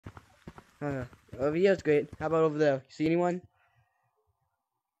Over here's great. How about over there? See anyone?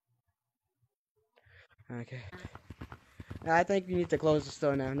 Okay. I think we need to close the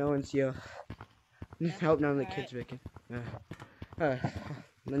store now. No one's here. I hope none of the kids are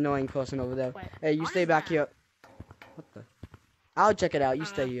annoying person over there. Wait, hey, you stay back here. What the? I'll check it out. You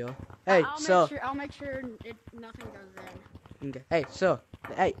stay here. Hey, sir. I'll make sure nothing goes in. Okay. Hey, sir.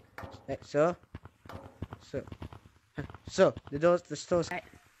 Hey, sir. Sir, the store's. Right.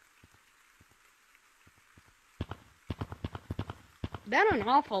 Been an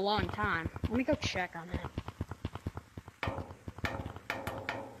awful long time. Let me go check on that.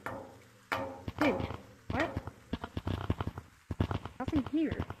 Dude, what? Nothing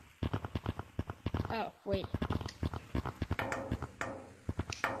here. Oh, wait.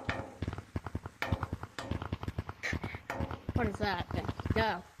 What is that thing?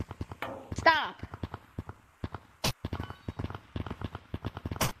 Go. Stop!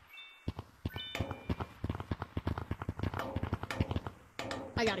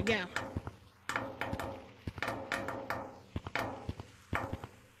 I gotta go.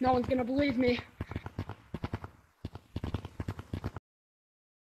 No one's gonna believe me.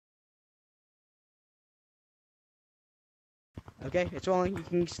 Okay, it's rolling. You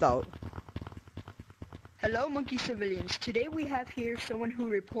can start. Hello, monkey civilians. Today we have here someone who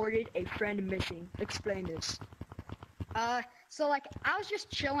reported a friend missing. Explain this. So like, I was just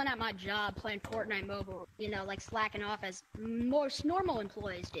chilling at my job playing Fortnite Mobile, you know, like slacking off as most normal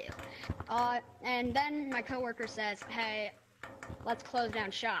employees do. And then my coworker says, hey, let's close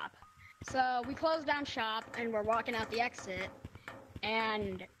down shop. So we close down shop and we're walking out the exit,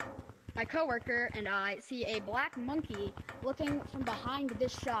 and my coworker and I see a black monkey looking from behind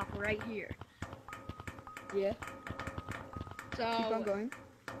this shop right here. Yeah. So Keep on going.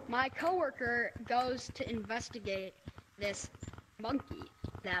 my coworker goes to investigate this monkey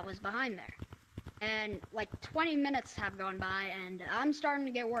that was behind there. And like 20 minutes have gone by and I'm starting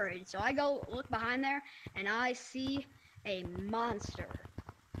to get worried. So I go look behind there and I see a monster.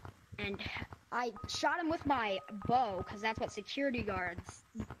 And I shot him with my bow because that's what security guards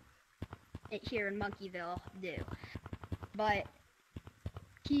here in Monkeyville do. But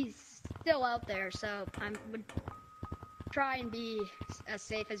he's still out there, so I would try and be as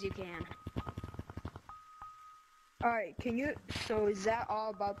safe as you can. Alright, so is that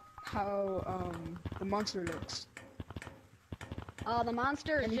all about how, the monster looks? The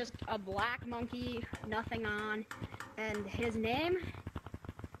monster is just a black monkey, nothing on, and his name,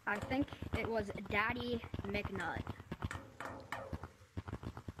 I think it was DaddyMcNut.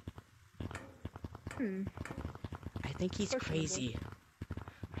 I think he's crazy.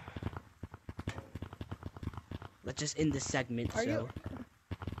 Let's just end this segment.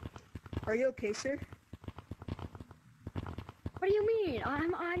 Are you okay, sir? What do you mean?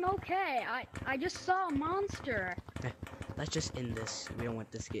 I'm okay. I just saw a monster. Let's just end this. We don't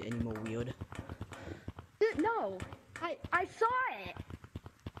want this to get any more weird. No, I saw it.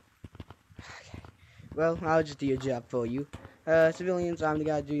 Well, I'll just do your job for you. Civilians, I'm the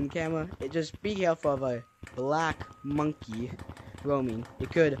guy doing the camera. Just be careful of a black monkey roaming. It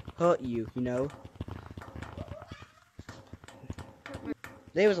could hurt you, you know.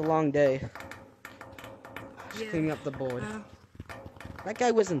 Today was a long day. Just cleaning up the board. That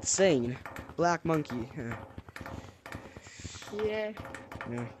guy was insane. Black monkey. Yeah.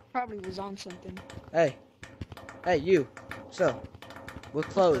 Yeah. Probably was on something. Hey, you. So, we're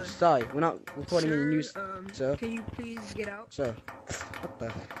closed. Sorry, we're not recording any news. Sir, can you please get out? Sir, what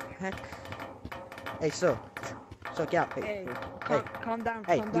the heck? Hey, sir, get out. Hey, hey, calm down.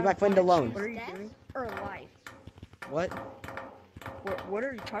 Hey, calm leave down. my friend alone. What are you doing? Or life. What? What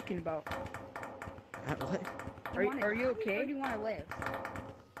are you talking about? What? Are you okay? Where do you want to live?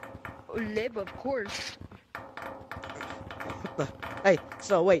 Live, of course. What the? Hey,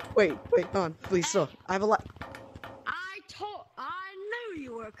 sir, wait, on, please, sir. I have a lot. I knew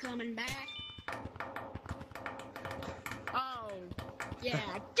you were coming back. Oh, yeah,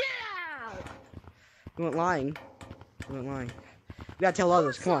 get out! You weren't lying. You gotta tell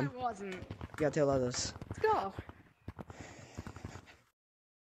others. Come on. I wasn't. You gotta tell others. Let's go.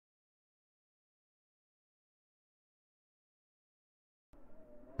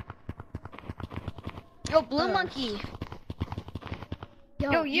 Yo, blue monkey.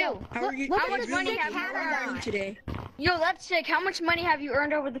 Yo, you. How are you? How much money have you earned today? Yo, that's sick. How much money have you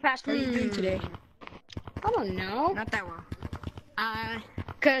earned over the past How are week? you doing today? I don't know. Not that well.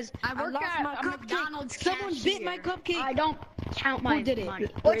 Cause I work lost at my a cupcake. McDonald's Someone cashier. bit my cupcake. I don't count my Who did it? money.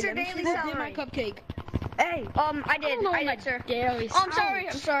 what's your Wait, daily Who did my salary? cupcake? Hey, I did. I I did, sir. daily Oh, I'm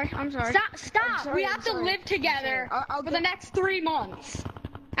sorry. salary. I'm sorry. Stop. sorry, we I'm have to sorry. live together I'll for the next 3 months.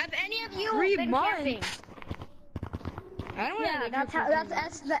 Have any of have you 3 been months. camping? I don't Yeah, want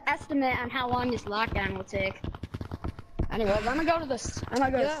that's the estimate on how long this lockdown will take. Anyways, I'm gonna go to this. I'm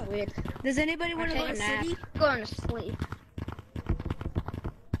gonna go Yeah. to sleep. Does anybody want to go Take to a nap. city? Going to sleep.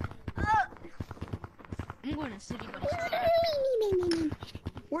 I'm going to city, but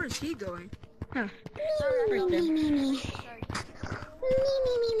where is he going? Huh. Right there.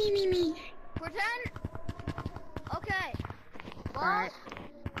 Pretend. Okay. Well, Alright.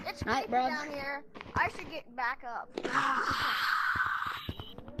 it's Night, creepy bro. down here. I should get back up.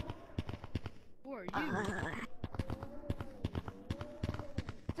 Who are you?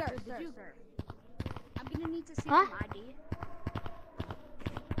 Sir. I'm gonna need to see Huh? some ID.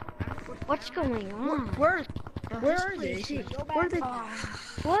 What's going on? Where Where are they? Where they?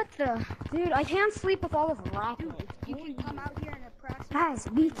 What the? Dude, I can't sleep with all this rapping. You can come out here and approximate. Guys,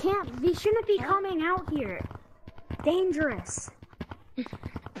 we shouldn't be coming out here. Dangerous.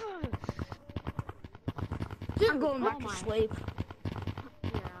 I'm going back to sleep.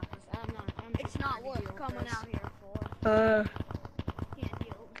 Yeah, It's not worth coming out here for. Can't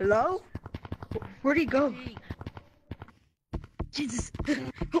deal with Hello? Where'd he go? Jesus.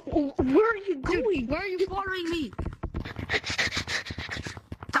 Where are you going? Why are you following me?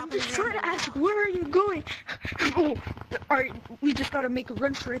 I'm just trying to ask, where are you going? Oh, alright, we just gotta make a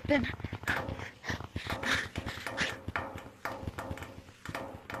run for it then.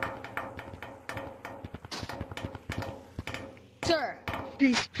 Sir,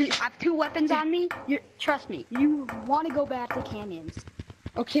 Please. I have 2 weapons on me. Trust me, you want to go back to canyons.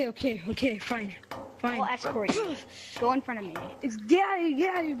 Okay, fine. I'll escort you. Go in front of me.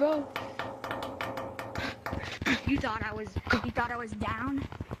 Yeah, bro. You thought I was down?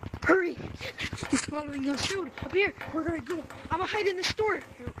 Hurry! He's following us. Shoot, up here. We're gonna go. I'm gonna hide in the store.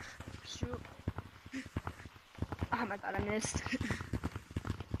 Shoot. Oh my god, I missed.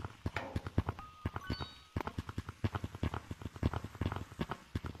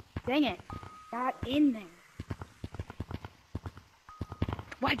 Dang it. Got in there.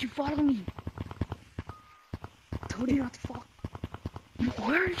 Why'd you follow me? Told you not to follow.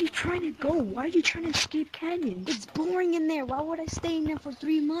 Where are you trying to go? Why are you trying to escape canyons? It's boring in there. Why would I stay in there for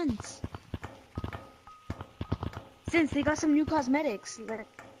 3 months? Since they got some new cosmetics.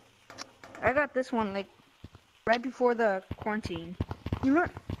 I got this one like right before the quarantine. You know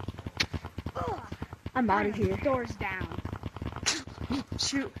what? I'm out of here. Doors down.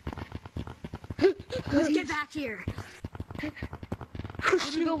 Shoot. Let's get back here.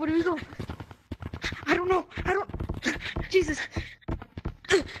 Where do we go? I don't know. Jesus.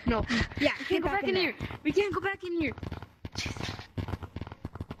 No. Yeah, We can't go back in here. We can't go back in here.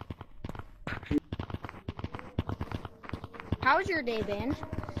 How was your day, Ben?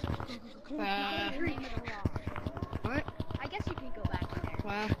 What? I guess you can go back in there.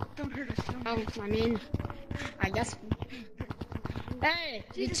 Well, Don't hurt us. I mean, I guess. Hey,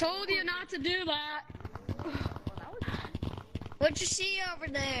 you told you not to do that. What'd you see over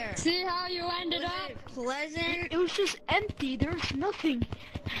there? See how you ended up? Pleasant. It was just empty. There's nothing.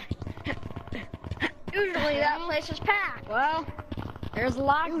 Usually that place is packed. Well, there's a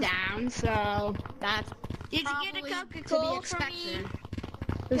lockdown, so that's Did you get a probably to be Coca-Cola for me? expected.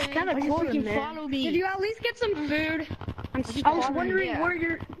 It's kind of cold in there. Follow me. Did you at least get some food? I was wondering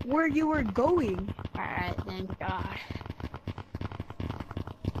where you were going. Alright, thank God.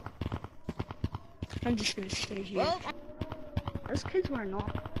 I'm just gonna stay here. Well, Those kids were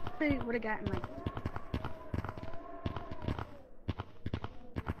not. They would have gotten like.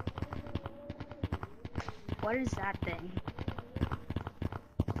 What is that thing?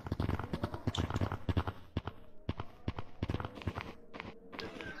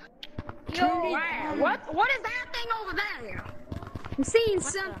 Wow, what is that thing over there? I'm seeing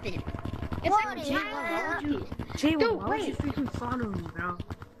something. It's What like a is giant that? Jay, Dude, why would you wait. freaking follow me, bro?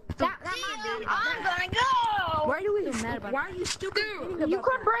 I'm gonna go. Why do we mad about? Why are you still complaining You about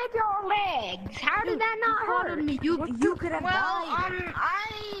could break your legs. How did that not hurt? me? You could have Well, died.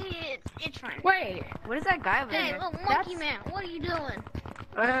 it's fine. Wait, what is that guy over Hey, there? little monkey man, what are you doing?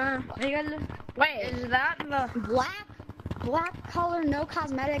 Wait, is that the black color, no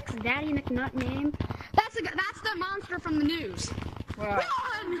cosmetics, DaddyMcNut name? That's the monster from the news. Wow.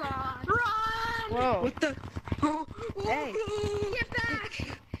 Run! Run! Whoa. What the? Oh, Hey. Get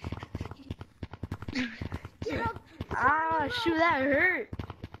back! Ah, shoot, that hurt.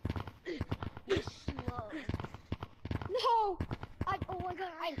 No! Oh my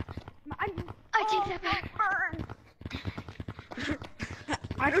god, I take that back. Burn.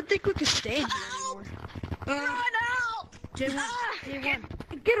 I don't think we can stay here anymore. Run out! J1,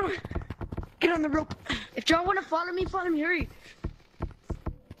 get on the rope. If y'all want to follow me, hurry.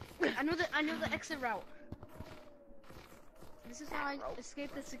 I know the exit route. This is how I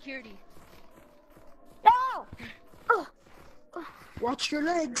escape the security. No! Watch your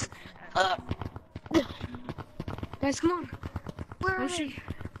legs. Guys, come on. Where are Oh, they?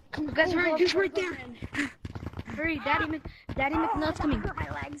 shit. Guys, hurry, he's right there. Hurry, Daddy McNut's coming. Hurt my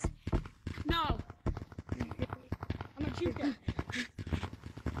legs. No. I'm gonna shoot them.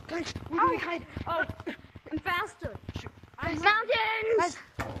 Guys, where do we hide? Oh, I'm faster. Mountains! Guys,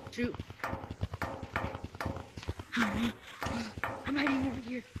 shoot. I'm hiding over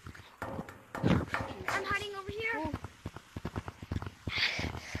here. I'm hiding over here.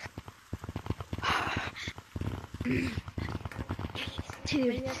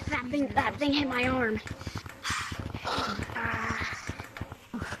 Dude, that thing hit my arm.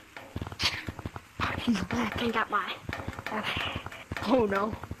 He's back. I got my. Oh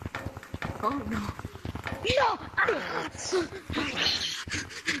no. Oh no. No!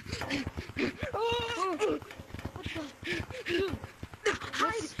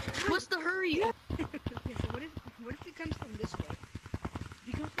 What's the hurry? Okay, so what if he comes from this way? If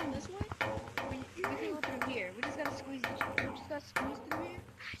he comes from this way, we can go through here. We just gotta squeeze through here.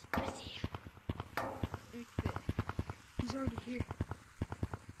 He's already here.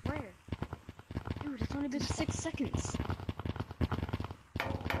 Where? Dude, it's only been 6 seconds.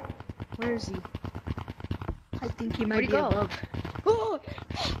 Where is he? I think he might be above. Oh!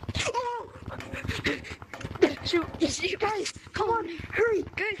 Oh! Shoot! You guys, come on, hurry!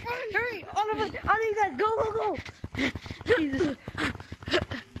 Guys, hurry! All of you guys, go! Jesus.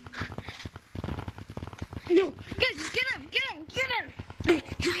 No! Guys, get him! Get him!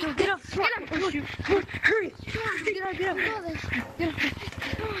 Oh, shoot. Come on, hurry! Get up!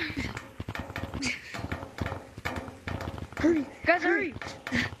 Hurry! Guys, hurry!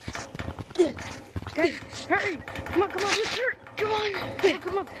 Guys, hurry! Come on! Come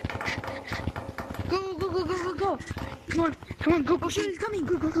on! Go! Come on, go! Oh shit, he's coming!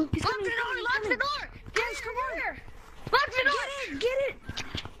 Go! He's coming! Lock the door! Guys, come on! Lock the door! Get it!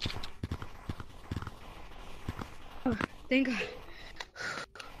 Oh, thank God.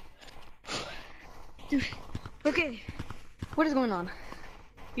 Dude, okay. What is going on?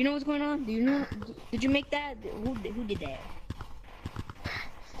 You know what's going on? Do you know? Did you make that? Who did that?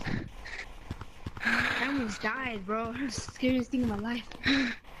 I almost died, bro. That's the scariest thing in my life.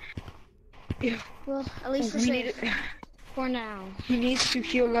 Yeah. Well, at least we're safe for now. He needs to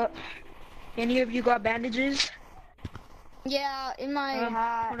heal up. Any of you got bandages? Yeah, in my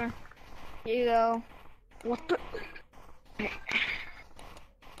hat. Hold on. Here you go. What the?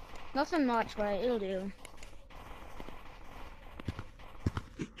 Nothing much, but it'll do.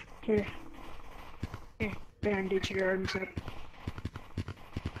 Here, bandage your arms up.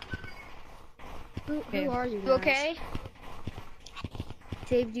 Who are you guys? You okay?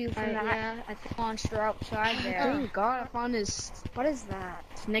 Saved you from that Yeah, I think. monster outside there. Thank God I found this What is that?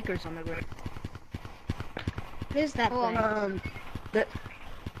 Snickers on the ground. What is that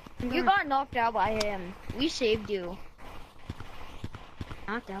thing? You got knocked out by him. We saved you.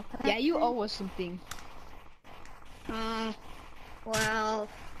 Knocked out. Yeah, you owe us something. Well,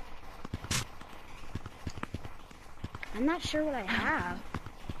 I'm not sure what I have.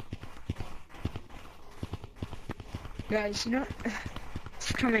 Guys, you know,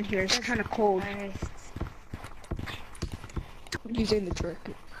 let's come in here. It's kind of cold. Using the trick.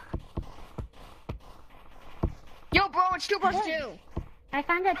 Yo, bro, it's 2 plus 2. I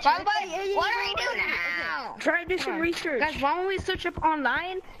found a Bye, trick. bye. What do we do now? Try to do some research. Guys, why don't we search up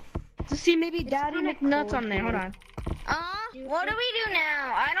online to see maybe Daddy kinda McNut's cold on there? here. Hold on. What do we do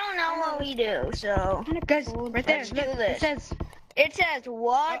now? I don't know what we do, so. Guys, right there. Let's do Look, this. It says, It says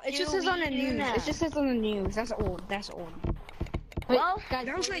what? it just says on the news. It just says on the news. That's old. That's old. Well, Guys,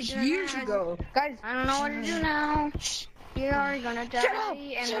 that was like years ago. Guys, I don't know what to do now. We are gonna die up!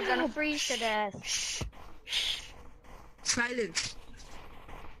 and Shut we're gonna up! freeze to death. silence.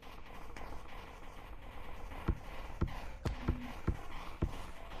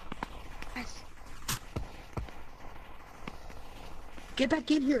 Guys, get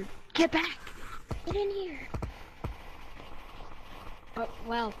back in here. Get back. Get in here. Oh,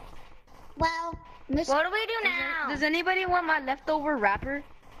 well. Well, what do we do now? Does anybody want my leftover wrapper?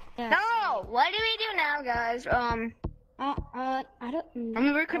 No, what do we do now, guys? I don't. I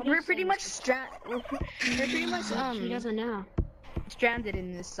mean, we're pretty much we're pretty much He doesn't know. stranded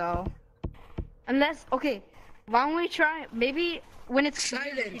in this, so unless why don't we try maybe when it's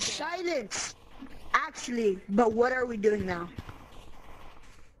silence. Actually, but what are we doing now?